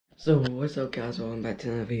So what's up guys, welcome back to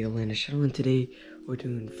another video, Land of Shadow, and today we're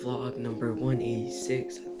doing vlog number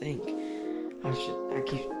 186, I think. I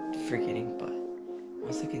keep forgetting, but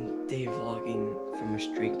my second day vlogging from a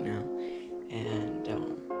streak now, and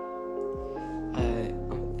I'm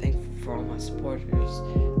thankful for all my supporters.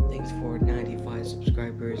 Thanks for 95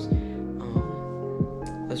 subscribers.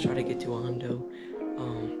 Let's try to get to 100.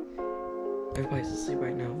 Everybody's asleep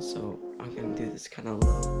right now, so I'm gonna do this kind of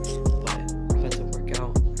low, but I'm about to work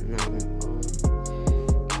out and then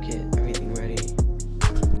get everything ready.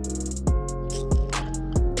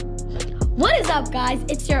 What is up, guys?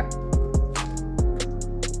 It's your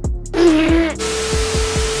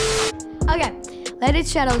okay. Lighted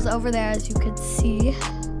shadows over there, as you can see.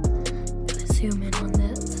 Gonna zoom in on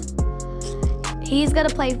this. He's gonna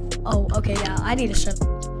play. Oh, okay. Yeah, I need to shut.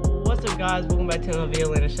 What's up guys, welcome back to another video,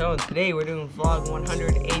 Land of Shadow, and today we're doing vlog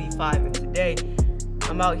 185, and today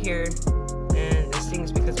I'm out here and this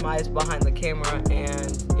thing's because Maya's behind the camera,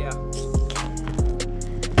 and yeah.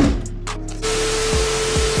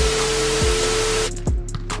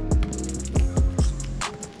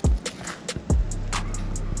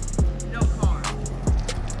 No car.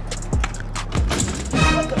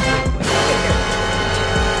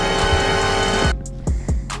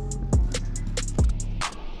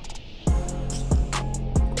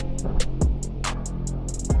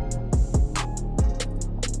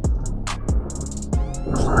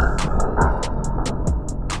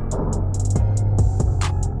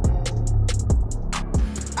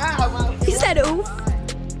 He said, "Oof."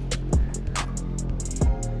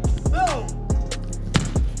 Boom.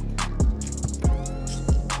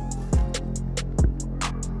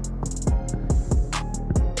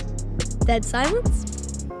 Dead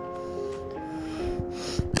silence.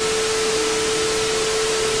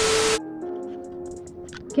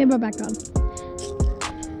 Camera back on.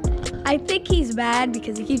 I think he's mad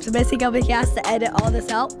because he keeps messing up and he has to edit all this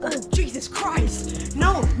out. Oh, Jesus Christ!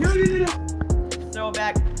 No! No, no, no, no! Throw it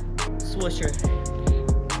back. Swisher.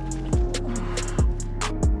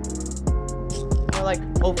 Or like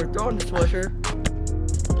overthrown the swisher.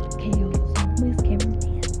 Okay, yo, so I'm his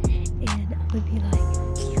cameraman, and I'm gonna be like,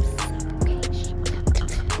 you suck,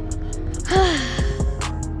 okay?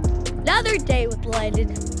 Another day with Landon.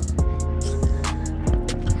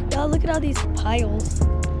 Y'all, look at all these piles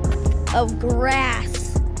of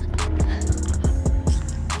grass.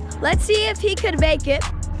 Let's see if he could make it.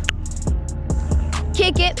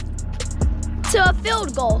 Kick it to a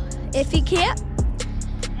field goal. If he can't,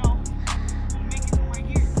 No. I'm gonna make it from right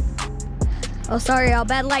here. oh sorry, y'all.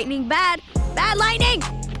 Bad lightning. Bad lightning.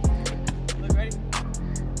 Look, ready?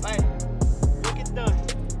 Alright. Look at the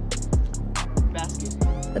basket.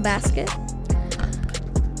 The basket.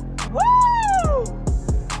 Woo!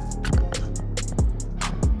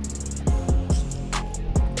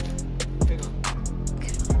 Big one.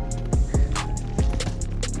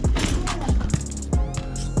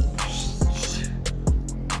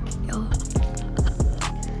 Yo,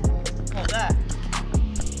 Call that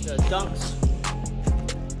the dunks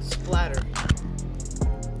splatter.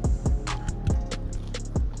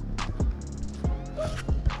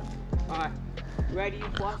 Alright, ready, you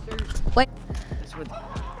blasters? wait. That's what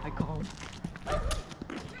I call them.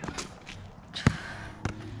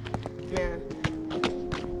 Man.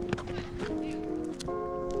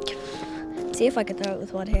 See if I can throw it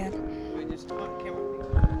with one hand. I just caught the camera.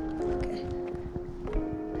 Okay.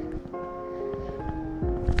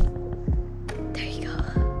 There you go.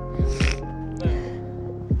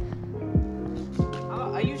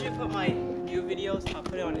 I usually put my new videos, I'll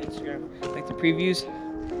put it on Instagram, like the previews.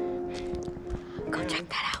 Go check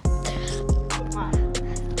that out.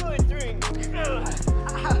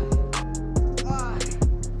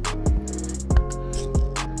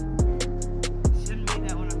 Shouldn't made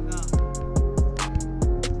that when I fell.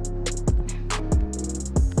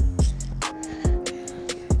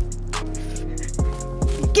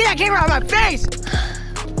 Get that camera out of my face!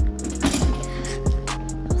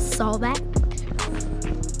 Saw that.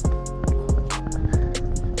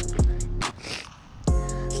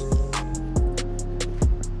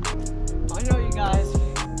 I know you guys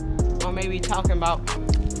are maybe talking about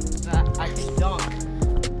that I can dunk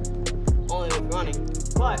only with running,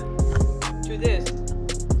 but to this,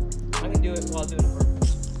 I can do it while doing work.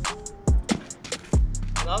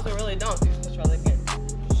 That was a really dunk. Let's try that again.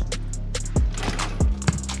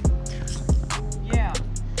 Yeah.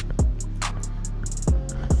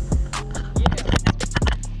 Yeah.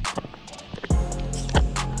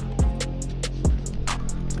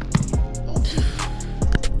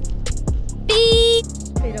 Beep.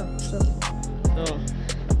 Wait, no, so. So,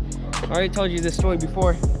 I already told you this story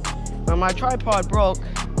before. When my tripod broke,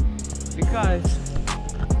 because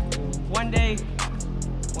one day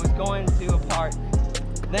I was going to a park.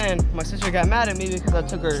 Then my sister got mad at me because I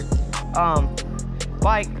took her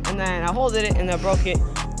bike, and then I holded it and then broke it,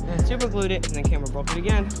 and then super glued it, and then camera broke it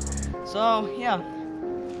again. So yeah.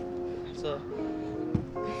 So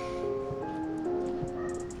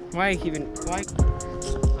why are you keeping? Why?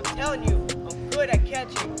 I'm telling you, I'm good at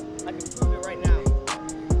catching. I can prove it right now.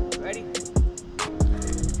 Ready?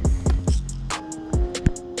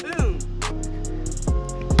 Boom.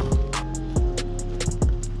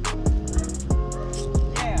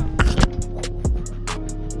 Yeah.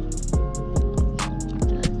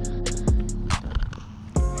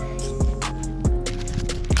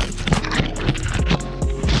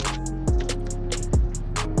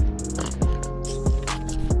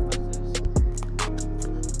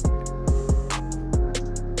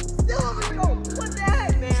 What the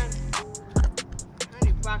heck, man? I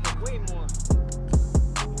need to back up way more.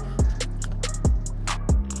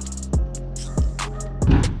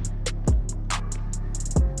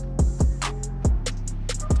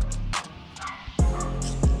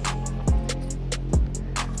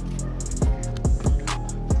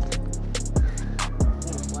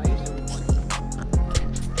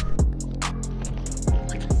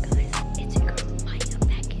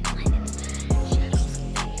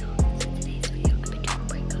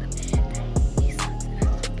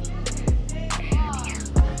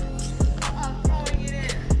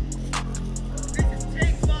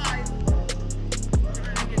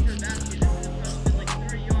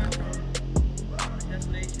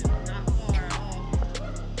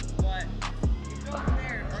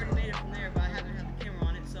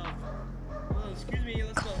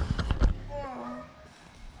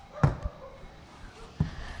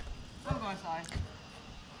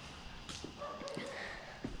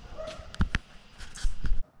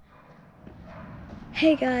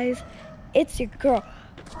 Hey guys, it's your girl.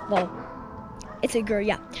 Well, it's a girl,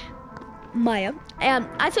 yeah. Maya. And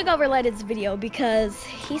I took over Lenon's video because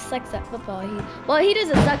he sucks at football. He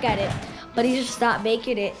doesn't suck at it, but he just not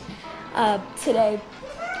making it today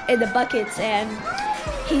in the buckets, and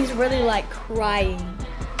he's really like crying.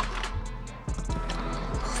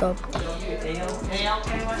 So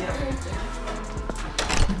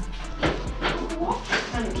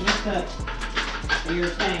You're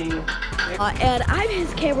saying. and I'm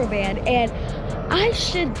his cameraman, and I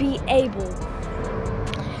should be able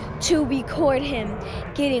to record him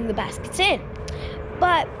getting the baskets in.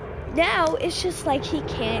 But now it's just like he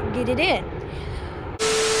can't get it in.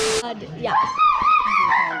 Yeah.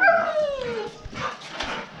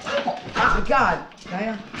 Oh God,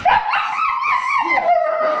 Kaya.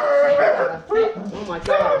 Oh my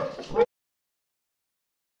God.